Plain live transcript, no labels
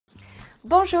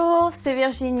Bonjour, c'est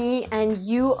Virginie and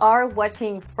you are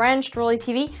watching French Truly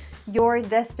TV, your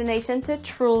destination to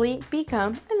truly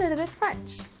become a little bit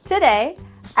French. Today,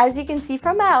 as you can see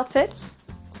from my outfit,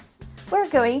 we're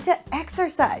going to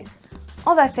exercise.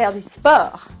 On va faire du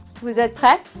sport. Vous êtes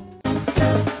prêts?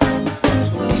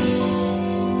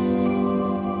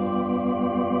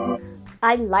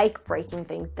 I like breaking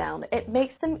things down. It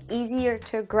makes them easier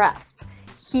to grasp.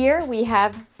 Here we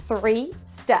have 3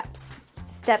 steps.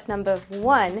 Step number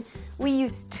 1, we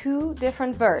use 2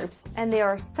 different verbs and they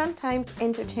are sometimes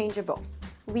interchangeable.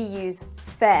 We use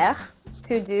faire,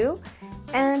 to do,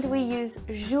 and we use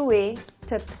jouer,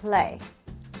 to play.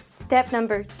 Step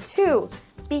number 2,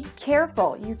 be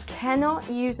careful. You cannot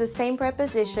use the same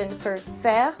preposition for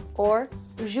faire or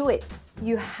jouer.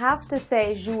 You have to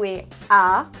say jouer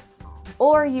à,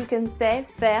 or you can say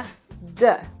faire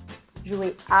de.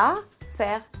 Jouer à,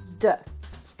 faire de.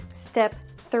 Step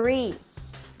 3.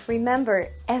 Remember,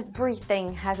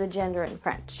 everything has a gender in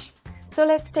French. So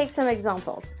let's take some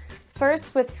examples.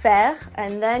 First with faire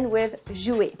and then with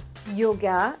jouer.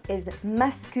 Yoga is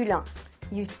masculin.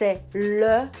 You say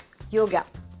le yoga.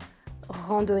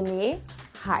 Randonnée,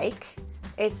 hike,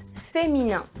 is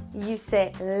féminin. You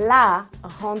say la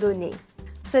randonnée.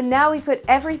 So now we put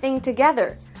everything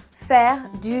together. Faire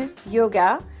du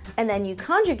yoga, and then you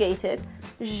conjugate it.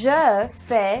 Je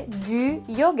fais du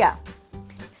yoga.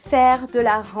 Faire de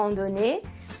la randonnée,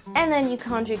 and then you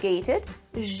conjugate it.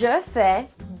 Je fais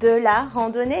de la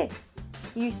randonnée.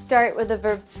 You start with the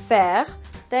verb faire,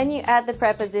 then you add the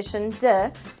preposition de,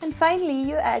 and finally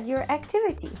you add your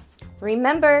activity.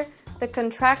 Remember, the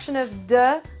contraction of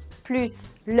de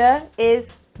plus le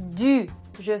is du.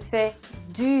 Je fais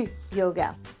du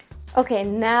yoga. Okay,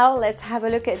 now let's have a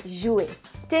look at jouer.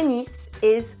 Tennis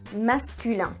is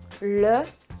masculin. Le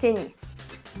tennis.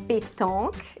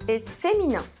 Pétanque is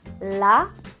féminin. La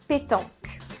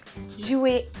pétanque.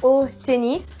 Jouer au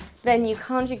tennis, then you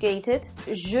conjugate it.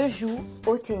 Je joue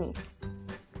au tennis.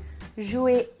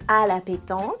 Jouer à la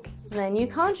pétanque, then you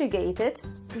conjugate it.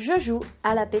 Je joue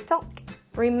à la pétanque.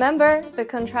 Remember, the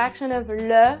contraction of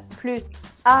le plus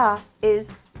à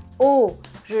is au.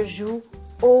 Je joue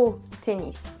au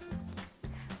tennis.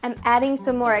 I'm adding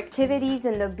some more activities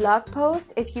in the blog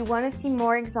post if you want to see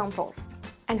more examples.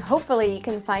 And hopefully you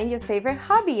can find your favorite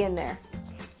hobby in there.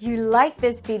 You liked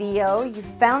this video, you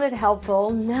found it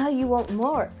helpful, now you want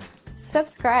more.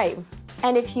 Subscribe.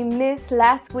 And if you missed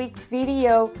last week's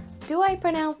video, do I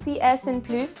pronounce the S in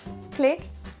plus? Click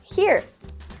here.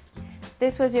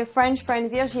 This was your French friend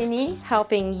Virginie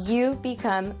helping you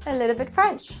become a little bit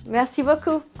French. Merci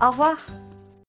beaucoup. Au revoir.